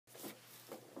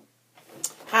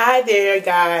Hi there,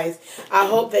 guys. I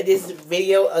hope that this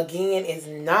video again is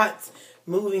not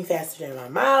moving faster than my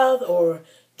mouth or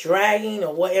dragging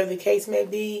or whatever the case may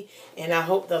be. And I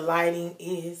hope the lighting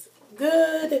is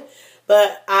good.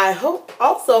 But I hope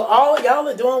also all of y'all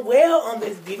are doing well on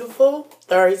this beautiful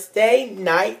Thursday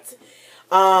night.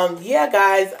 Yeah,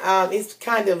 guys, it's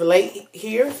kind of late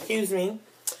here, excuse me.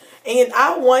 And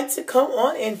I want to come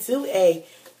on and do a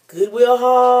Goodwill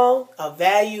haul, a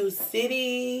Value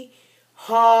City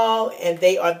haul, and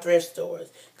they are thrift stores.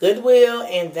 Goodwill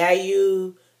and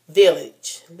Value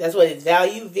Village. That's what it's,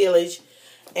 Value Village.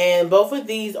 And both of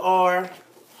these are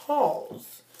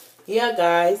hauls. Yeah,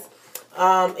 guys.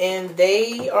 And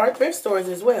they are thrift stores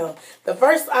as well. The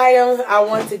first item I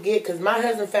want to get, because my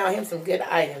husband found him some good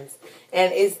items.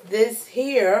 And it's this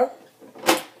here,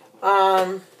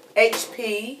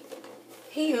 HP.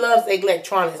 He loves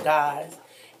electronics, guys.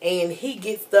 And he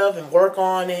gets stuff and work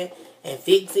on it and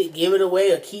fix it, give it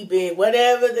away or keep it,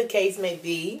 whatever the case may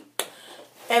be.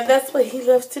 And that's what he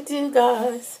loves to do,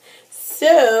 guys.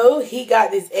 So, he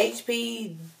got this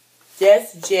HP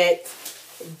DeskJet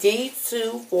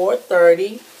D2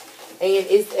 430. And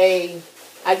it's a,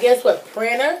 I guess what,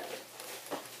 printer?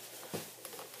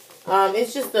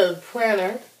 It's just a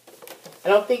printer. I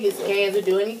don't think it scans or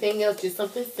do anything else, just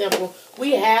something simple.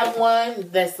 We have one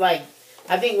that's like,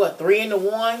 I think, what,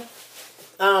 3-in-1?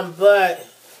 But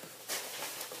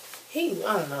I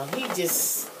don't know, he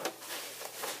just,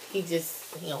 you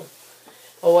know,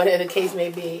 or whatever the case may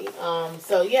be.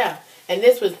 So yeah, and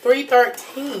this was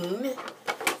 $313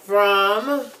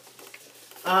 from,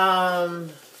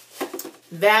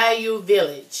 Value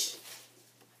Village.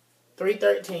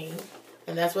 $313,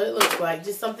 and that's what it looks like.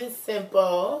 Just something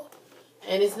simple.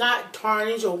 And it's not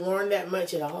tarnished or worn that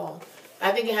much at all.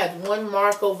 I think it has one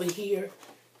mark over here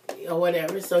or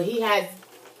whatever. So he has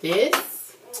this.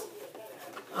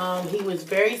 He was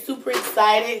very super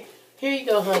excited. Here you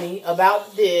go, honey,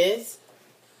 about this.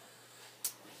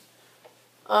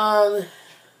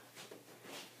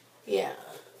 Yeah.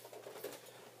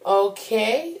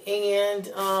 Okay.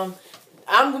 And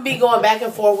I'm going to be going back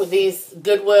and forth with this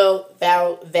Goodwill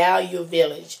Value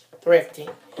Village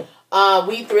thrifting.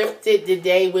 We thrifted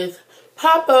today with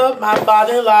Papa, my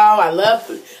father-in-law.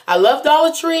 I love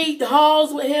Dollar Tree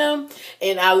hauls with him,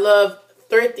 and I love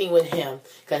thrifting with him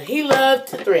because he loved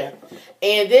to thrift.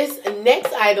 And this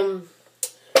next item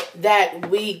that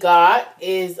we got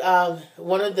is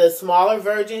one of the smaller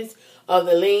versions of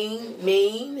the Lean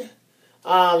Mean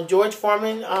George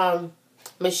Foreman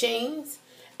machines,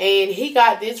 and he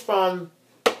got this from.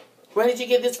 Where did you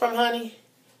get this from, honey?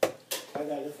 I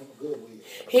got it from Goodwill.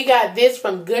 He got this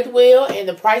from Goodwill, and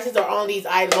the prices are on these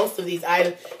items, most of these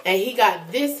items. And he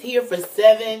got this here for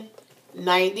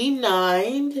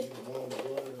 $7.99.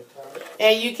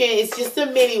 And you can, it's just a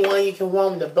mini one. You can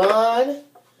warm the bun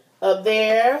up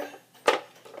there.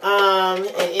 And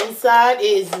inside it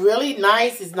is really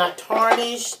nice. It's not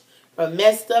tarnished or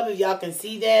messed up, if y'all can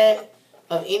see that,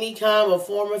 of any kind or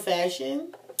form or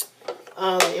fashion.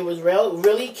 It was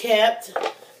really kept.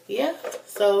 Yeah,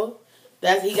 so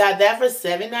he got that for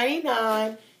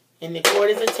 $7.99, and the cord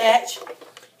is attached.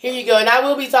 Here you go, and I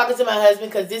will be talking to my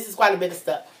husband because this is quite a bit of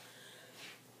stuff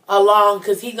along,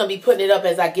 because he's gonna be putting it up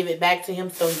as I give it back to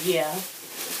him. So yeah,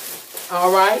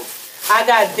 all right. I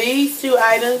got these two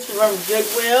items from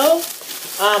Goodwill,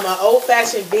 an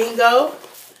old-fashioned bingo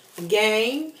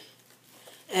game,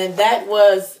 and that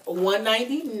was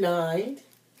 $1.99.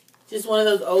 Just one of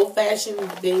those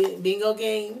old-fashioned bingo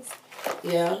games.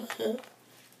 Yeah.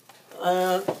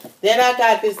 Then I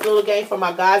got this little game for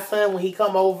my godson when he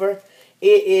come over.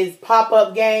 It is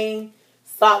pop-up game,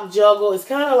 sock juggle. It's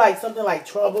kind of like something like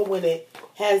Trouble when it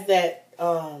has that,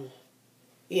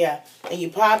 yeah, and you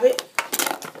pop it.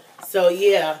 So,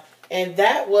 yeah, and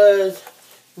that was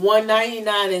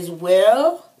 $1.99 as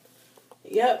well.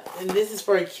 Yep, and this is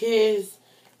for kids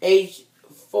age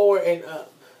 4 and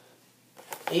up.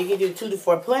 And you can do 2 to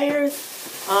 4 players.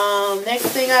 Next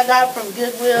thing I got from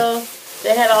Goodwill,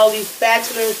 they had all these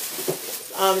spatulas,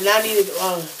 and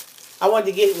I wanted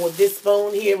to get this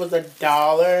spoon here. It was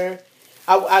 $1.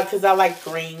 Because I like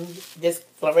green, this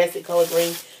fluorescent color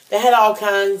green. They had all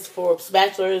kinds for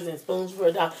spatulas and spoons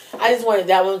for $1. I just wanted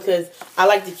that one because I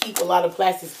like to keep a lot of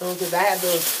plastic spoons because I have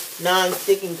those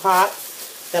non-sticking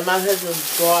pots that my husband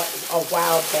bought a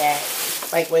while back,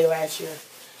 like way last year.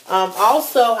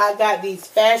 Also, I got these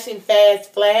Fashion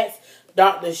Fast Flats,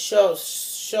 Dr.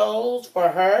 Scholl's for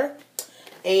her.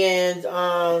 And,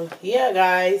 yeah,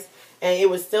 guys. And it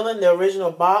was still in the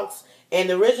original box. And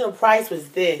the original price was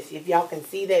this. If y'all can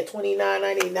see that,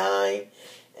 $29.99.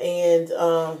 And,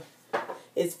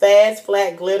 it's fast,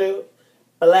 flat, glitter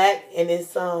black, and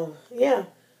it's yeah.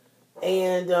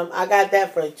 And I got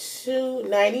that for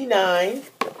 $2.99.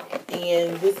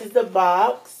 And this is the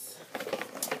box.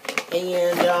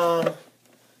 And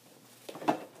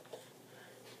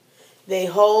they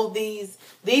hold these.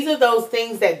 These are those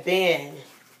things that bend.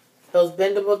 Those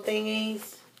bendable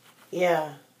thingies.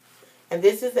 Yeah. And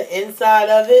this is the inside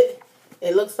of it.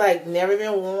 It looks like never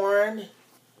been worn.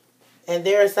 And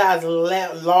they're a size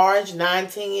large,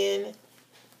 910.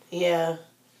 Yeah.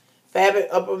 Fabric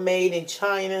upper made in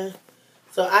China.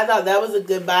 So I thought that was a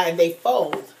good buy. And they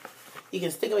fold. You can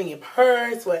stick them in your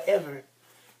purse, whatever.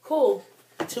 Cool.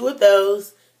 2 of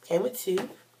those. Came with 2.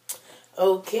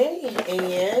 Okay.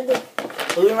 And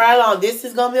moving right along. This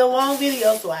is going to be a long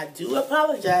video, so I do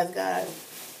apologize, guys.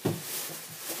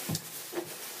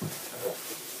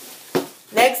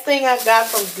 Next thing I got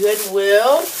from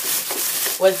Goodwill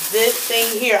was this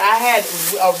thing here. I had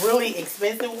a really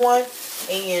expensive one,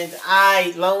 and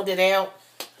I loaned it out,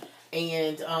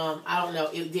 and I don't know,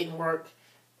 it didn't work.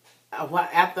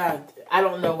 After I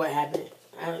don't know what happened.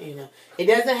 It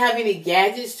doesn't have any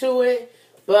gadgets to it,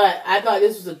 but I thought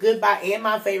this was a good buy and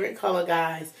my favorite color,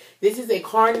 guys. This is a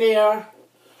Carnier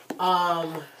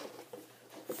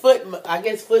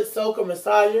foot soaker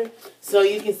massager. So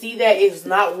you can see that it's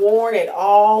not worn at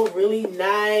all. Really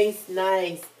nice.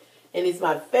 And it's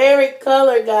my favorite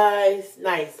color, guys.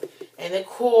 Nice. And the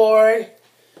cord.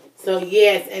 So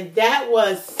yes, and that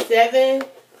was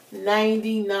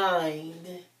 $7.99.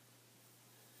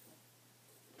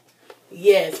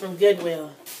 Yes, from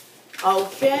Goodwill.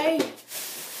 Okay.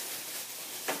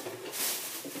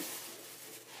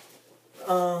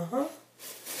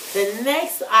 The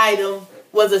next item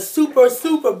was a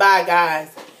super buy, guys.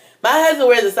 My husband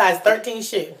wears a size 13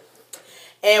 shoe.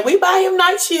 And we buy him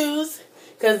nice shoes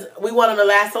because we want them to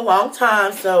last a long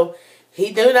time. So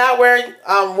he do not wear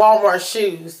Walmart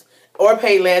shoes or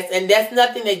pay less. And that's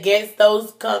nothing against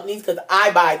those companies because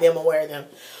I buy them and wear them.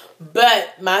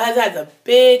 But my husband has a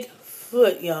big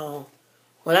foot, y'all.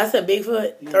 When I said big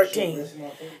foot, 13.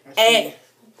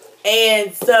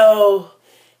 And so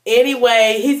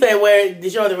anyway, he said to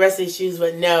show the rest of his shoes,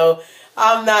 but no,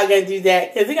 I'm not going to do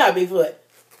that because he got a big foot.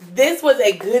 This was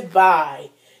a good buy.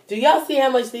 Do y'all see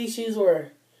how much these shoes were?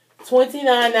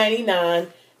 $29.99,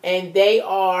 and they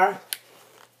are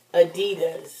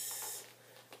Adidas.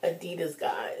 Adidas,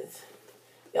 guys.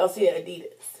 Y'all see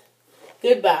Adidas.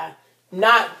 Good buy.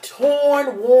 Not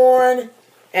torn, worn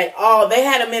at all. They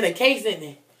had them in a case, didn't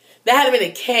they? They had them in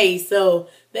a case, so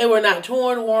they were not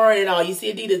torn, worn at all. You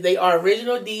see Adidas. They are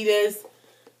original Adidas.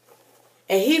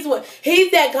 And he's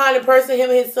that kind of person, him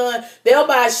and his son, they'll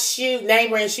buy name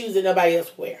brand shoes that nobody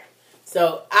else wear.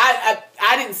 So I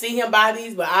didn't see him buy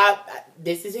these, but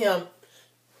this is him.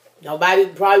 Nobody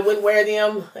probably wouldn't wear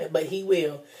them, but he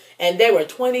will. And they were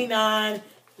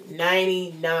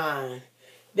 $29.99.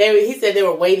 He said they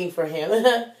were waiting for him.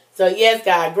 So yes,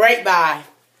 guys, great buy.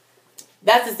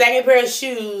 That's the second pair of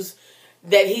shoes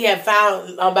that he had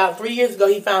found about 3 years ago.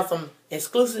 He found some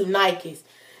exclusive Nikes.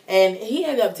 And he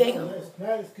ended up taking them.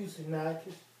 Not exclusive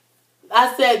Nikes.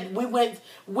 I said we went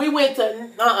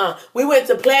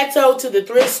to Plateau to the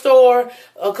thrift store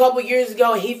a couple years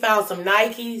ago, and he found some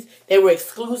Nikes. They were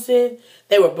exclusive.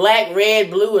 They were black, red,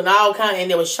 blue, and all kind,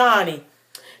 and they were shiny.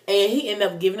 And he ended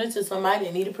up giving it to somebody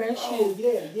that needed a pair of shoes.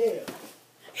 Oh yeah.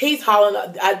 He's hauling.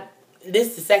 This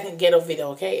is the second ghetto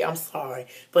video, okay? I'm sorry,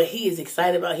 but he is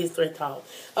excited about his thrift haul.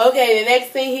 Okay, the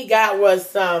next thing he got was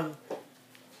some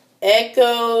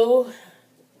Echo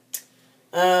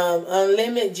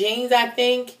Unlimited jeans, I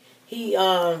think.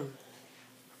 Yeah,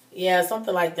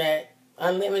 something like that.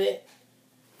 Unlimited.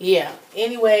 Yeah.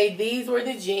 Anyway, these were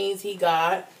the jeans he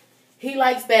got. He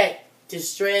likes that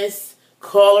distressed,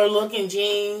 color-looking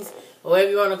jeans, whatever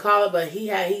you want to call it, but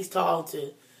he's tall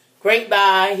too. Great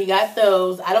buy. He got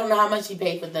those. I don't know how much he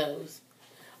paid for those.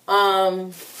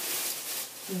 Then,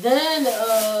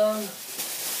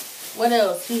 what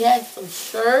else? He had some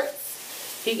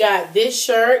shirts. He got this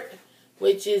shirt,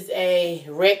 which is a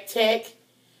Rectech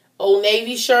Old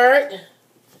Navy shirt.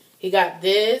 He got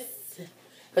this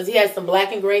because he has some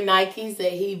black and gray Nikes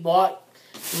that he bought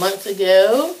months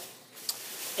ago.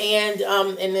 And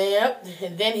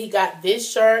then he got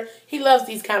this shirt. He loves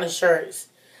these kind of shirts.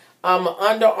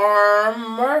 Under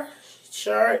Armour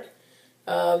shirt.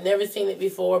 Never seen it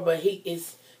before, but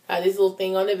it's got this little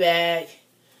thing on the back.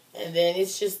 And then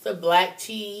it's just a black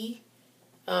tee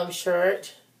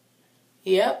shirt.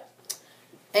 Yep.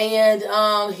 And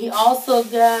he also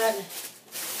got,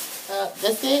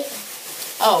 that's it.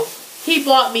 Oh, he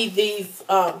bought me these,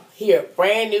 here,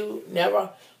 brand new, never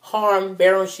harm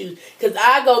Barron shoes. Because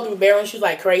I go through Barron shoes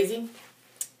like crazy.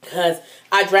 because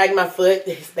I drag my foot.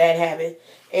 It's a bad habit.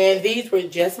 And these were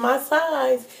just my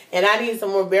size. And I needed some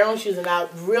more Barron shoes, and I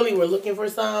really were looking for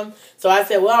some. So I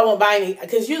said, well, I won't buy any.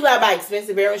 Because usually I buy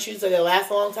expensive Barron shoes so they'll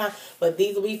last a long time. But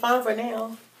these will be fine for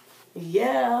now.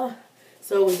 Yeah.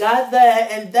 So we got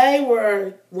that. And they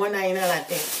were $1.99, I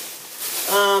think.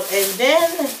 And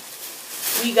then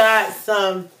we got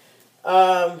some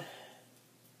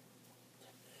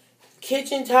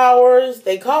kitchen towers.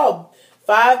 They call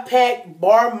 5-pack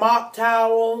bar mop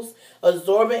towels,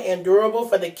 absorbent and durable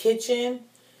for the kitchen.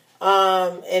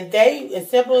 And they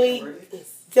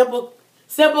simple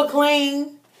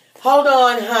clean. Hold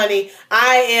on, honey.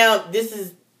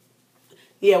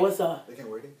 Yeah, what's up? They can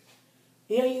wear these?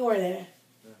 Yeah, you can wear that.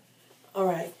 Yeah. All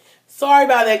right. Sorry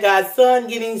about that, guys. Son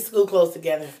getting school clothes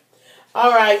together.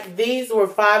 All right. These were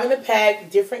 5 in a pack,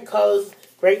 different colors.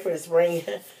 Great for the spring.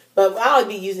 But I'll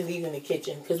be using these in the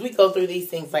kitchen because we go through these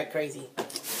things like crazy.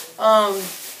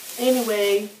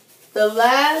 Anyway, the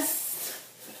last,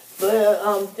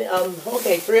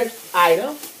 thrift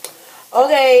item.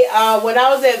 Okay, when I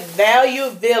was at Value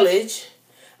Village,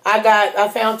 I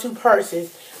found 2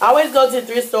 purses. I always go to the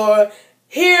thrift store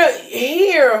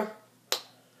here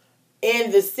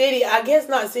in the city. I guess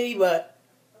not city, but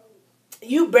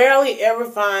you barely ever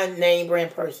find name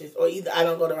brand purses, or either I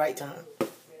don't go the right time.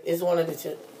 It's one of the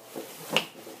two.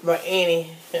 But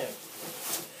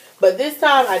but this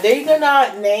time, they're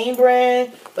not name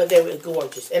brand, but they were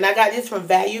gorgeous. And I got this from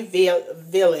Value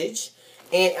Village.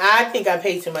 And I think I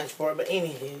paid too much for it. But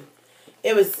anywho,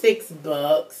 it was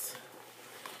 $6.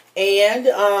 And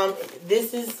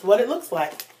this is what it looks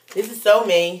like. This is so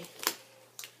me.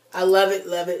 I love it,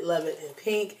 love it, love it. In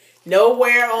pink. No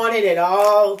wear on it at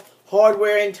all.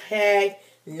 Hardware intact.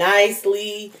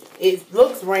 Nicely. It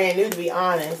looks brand new, to be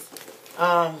honest.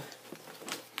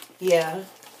 Yeah.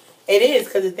 It is,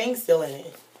 because the thing's still in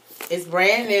it. It's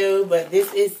brand new, but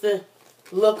this is the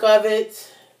look of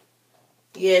it.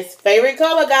 Yes, favorite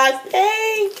color, guys,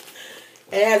 pink.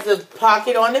 It has a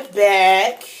pocket on the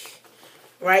back,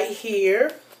 right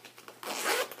here.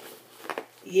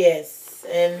 Yes,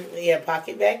 and yeah,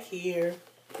 pocket back here.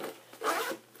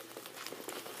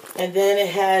 And then it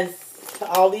has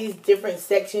all these different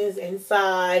sections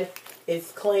inside.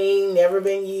 It's clean, never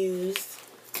been used.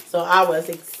 So I was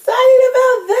excited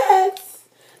about that.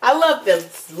 I love the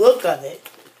look of it.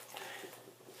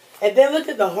 And then look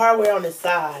at the hardware on the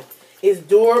side. It's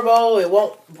durable. It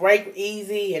won't break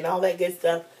easy and all that good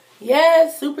stuff.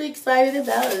 Yes, super excited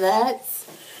about that.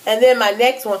 And then my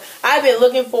next one, I've been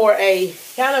looking for a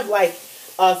kind of like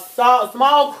a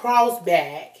small cross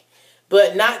bag.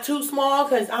 But not too small,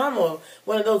 because I'm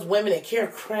one of those women that carry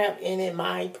crap in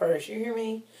my purse. You hear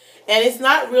me? And it's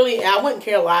not really, I wouldn't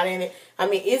carry a lot in it. I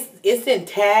mean, it's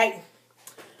intact,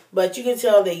 but you can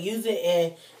tell they use it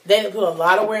and they didn't put a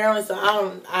lot of wear on it. So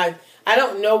I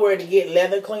don't know where to get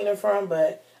leather cleaner from,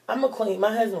 but I'm gonna clean.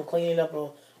 My husband will clean it up,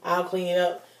 or I'll clean it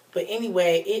up. But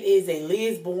anyway, it is a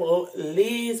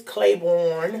Liz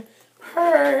Claiborne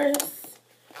purse,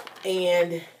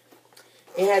 and it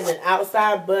has an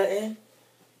outside button.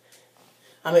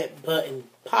 Button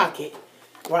pocket,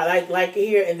 right? Like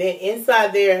here, and then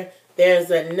inside there's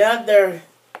another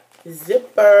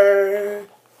zipper.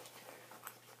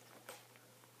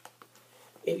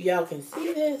 If y'all can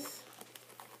see this.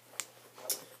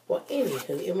 Well,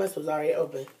 anywho, it must was already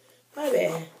open. My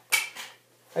bad.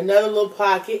 Another little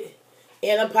pocket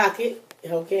and a pocket.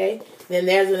 Okay. Then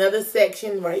there's another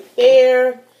section right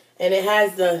there. And it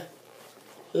has the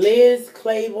Liz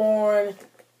Claiborne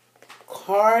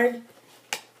card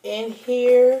in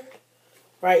here.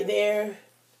 Right there.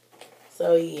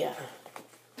 So, yeah.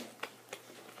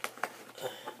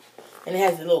 And it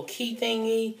has a little key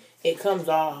thingy. It comes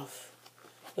off,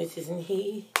 which is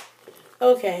neat.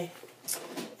 Okay.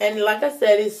 And like I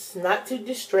said, it's not too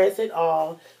distressed at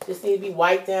all. Just needs to be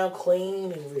wiped down,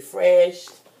 clean, and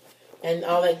refreshed, and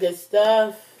all that good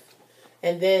stuff.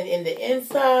 And then in the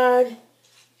inside,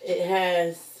 it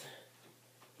has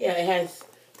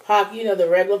pocket, the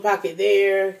regular pocket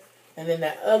there, and then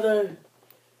that other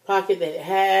pocket that it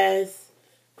has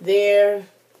there.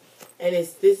 And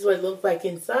this is what it looks like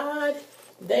inside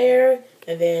there.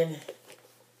 And then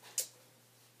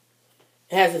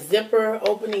it has a zipper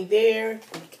opening there.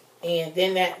 And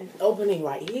then that opening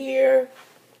right here.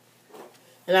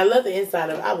 And I love the inside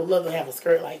of it. I would love to have a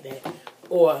skirt like that.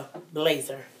 Or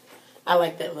blazer. I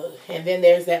like that look. And then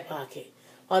there's that pocket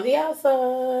on the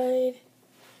outside.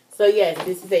 So yes,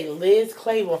 this is a Liz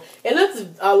Claiborne. It looks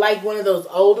like one of those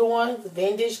older ones.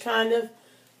 Vintage kind of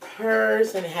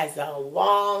purse. And it has a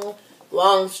long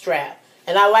strap.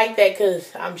 And I like that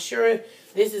because I'm sure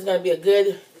this is going to be a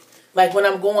good like when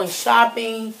I'm going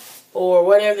shopping or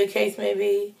whatever the case may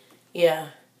be. Yeah.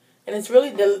 And it's really,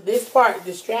 this part,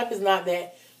 the strap is not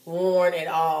that worn at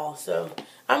all. So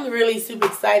I'm really super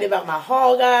excited about my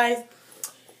haul, guys.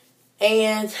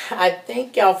 And I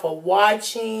thank y'all for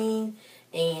watching.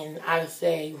 And I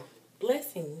say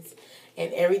blessings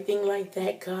and everything like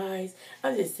that, guys.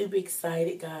 I'm just super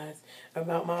excited, guys,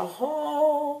 about my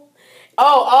haul.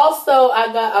 Oh, also,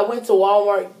 I went to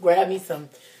Walmart, grabbed me some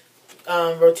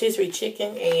rotisserie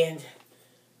chicken and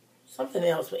something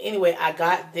else. But anyway, I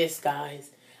got this,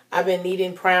 guys. I've been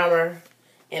needing primer,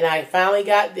 and I finally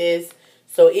got this.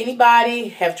 So anybody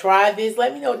have tried this,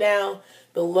 let me know down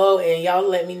below, and y'all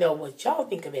let me know what y'all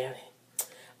think about it,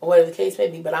 or whatever the case may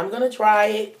be. But I'm going to try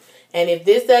it, and if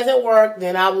this doesn't work,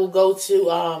 then I will go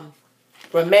to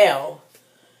Rimmel,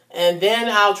 and then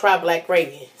I'll try Black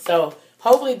Gravy. So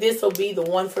hopefully this will be the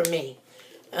one for me.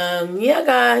 Yeah,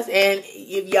 guys, and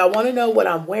if y'all want to know what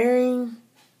I'm wearing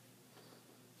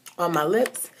on my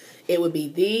lips, it would be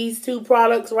these two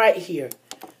products right here.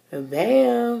 And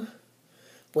bam.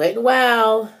 Wet n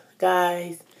Wild,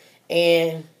 guys.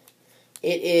 And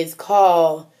it is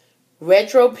called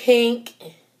Retro Pink.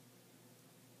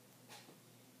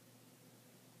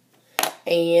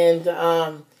 And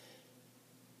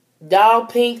Doll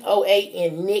Pink 08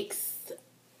 and NYX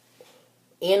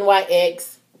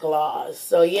NYX Gloss.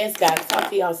 So yes, guys, talk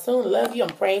to y'all soon. Love you. I'm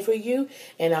praying for you.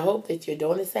 And I hope that you're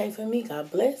doing the same for me.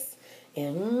 God bless.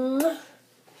 And